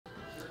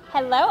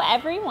Hello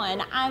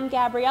everyone, I'm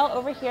Gabrielle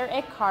over here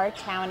at Car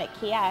Town at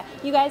Kia.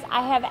 You guys,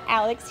 I have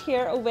Alex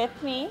here with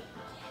me.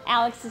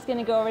 Alex is going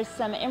to go over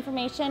some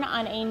information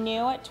on a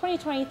new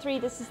 2023,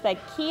 this is the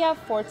Kia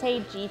Forte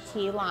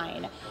GT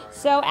line.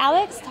 So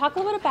Alex, talk a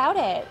little bit about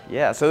it.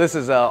 Yeah, so this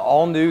is an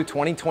all-new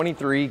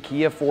 2023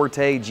 Kia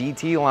Forte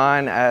GT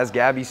line, as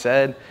Gabby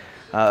said.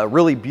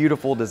 Really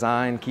beautiful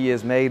design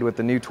Kia's made with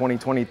the new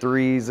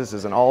 2023s. This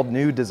is an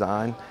all-new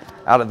design.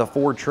 Out of the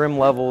 4 trim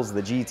levels,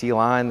 the GT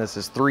line, this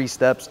is 3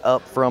 steps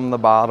up from the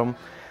bottom.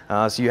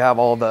 So you have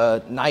all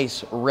the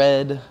nice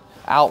red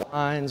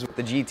outlines with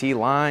the GT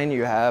line.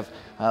 You have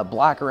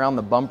black around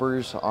the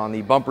bumpers on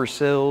the bumper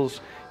sills.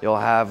 You'll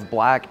have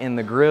black in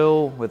the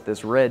grille with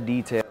this red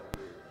detail.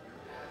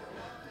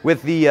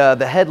 With the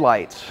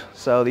headlights,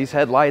 so these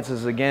headlights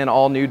is again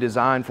all new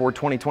design for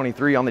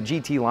 2023. On the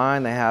GT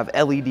line, they have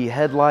LED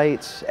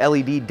headlights,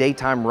 LED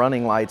daytime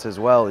running lights as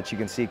well that you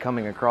can see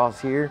coming across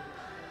here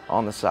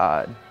on the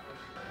side.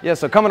 Yeah,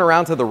 so coming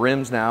around to the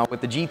rims now,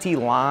 with the GT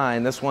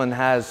line, this one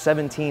has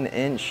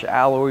 17-inch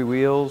alloy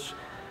wheels,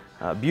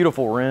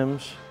 beautiful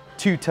rims,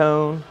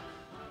 two-tone.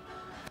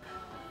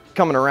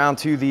 Coming around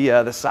to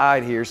the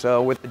side here,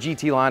 so with the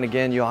GT line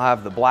again, you'll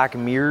have the black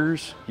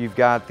mirrors. You've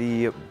got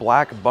the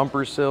black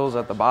bumper sills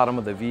at the bottom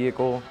of the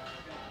vehicle.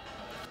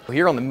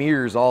 Here on the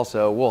mirrors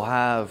also, we'll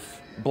have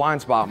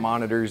blind spot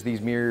monitors.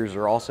 These mirrors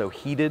are also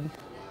heated,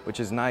 which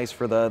is nice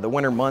for the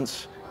winter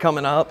months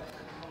coming up.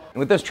 And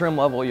with this trim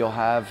level, you'll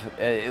have,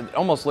 it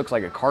almost looks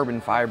like a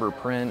carbon fiber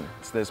print.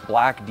 It's this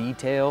black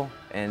detail.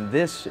 And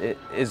this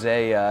is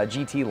a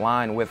GT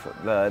line with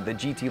the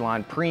GT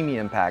line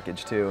premium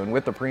package too. And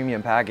with the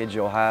premium package,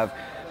 you'll have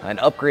an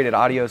upgraded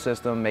audio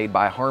system made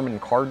by Harman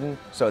Kardon.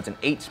 So it's an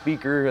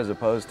 8-speaker as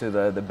opposed to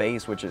the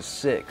bass, which is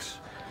 6.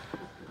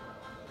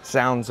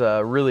 Sounds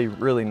really,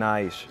 really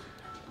nice.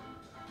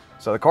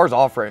 So the car's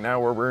off right now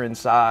where we're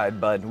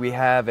inside, but we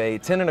have a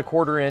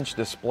 10.25-inch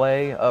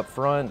display up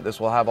front. This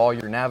will have all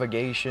your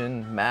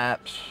navigation,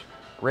 maps,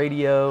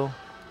 radio,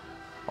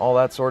 all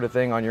that sort of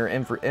thing on your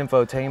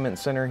infotainment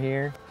center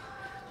here.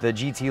 The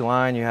GT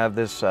line, you have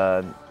this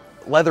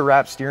leather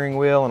wrapped steering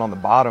wheel, and on the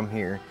bottom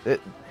here,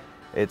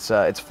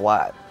 it's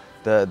flat.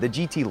 The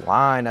GT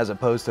line, as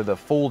opposed to the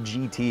full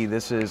GT,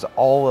 this is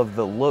all of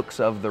the looks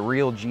of the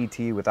real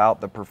GT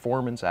without the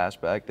performance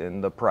aspect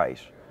and the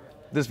price.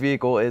 This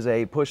vehicle is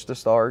a push to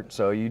start,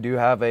 so you do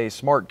have a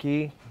smart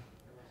key.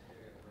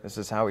 This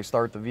is how we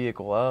start the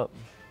vehicle up.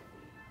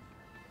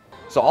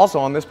 So also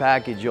on this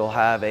package, you'll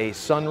have a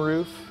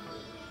sunroof,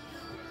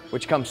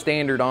 which comes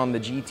standard on the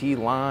GT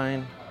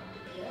line.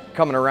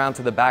 Coming around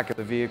to the back of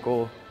the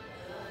vehicle,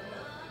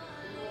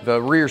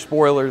 the rear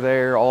spoiler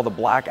there, all the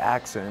black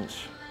accents.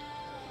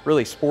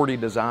 Really sporty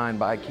design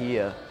by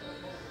Kia.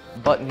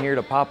 Button here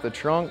to pop the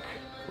trunk.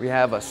 We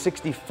have a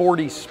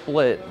 60-40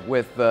 split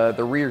with the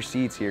rear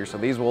seats here, so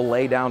these will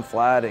lay down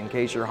flat in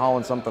case you're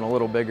hauling something a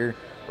little bigger.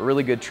 A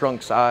really good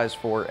trunk size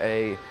for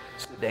a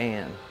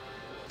sedan.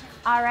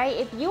 All right,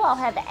 if you all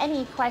have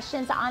any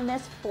questions on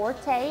this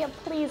Forte,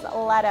 please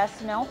let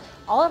us know.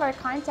 All of our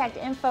contact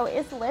info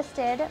is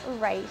listed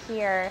right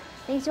here.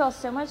 Thanks you all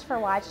so much for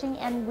watching,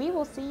 and we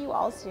will see you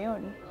all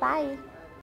soon. Bye.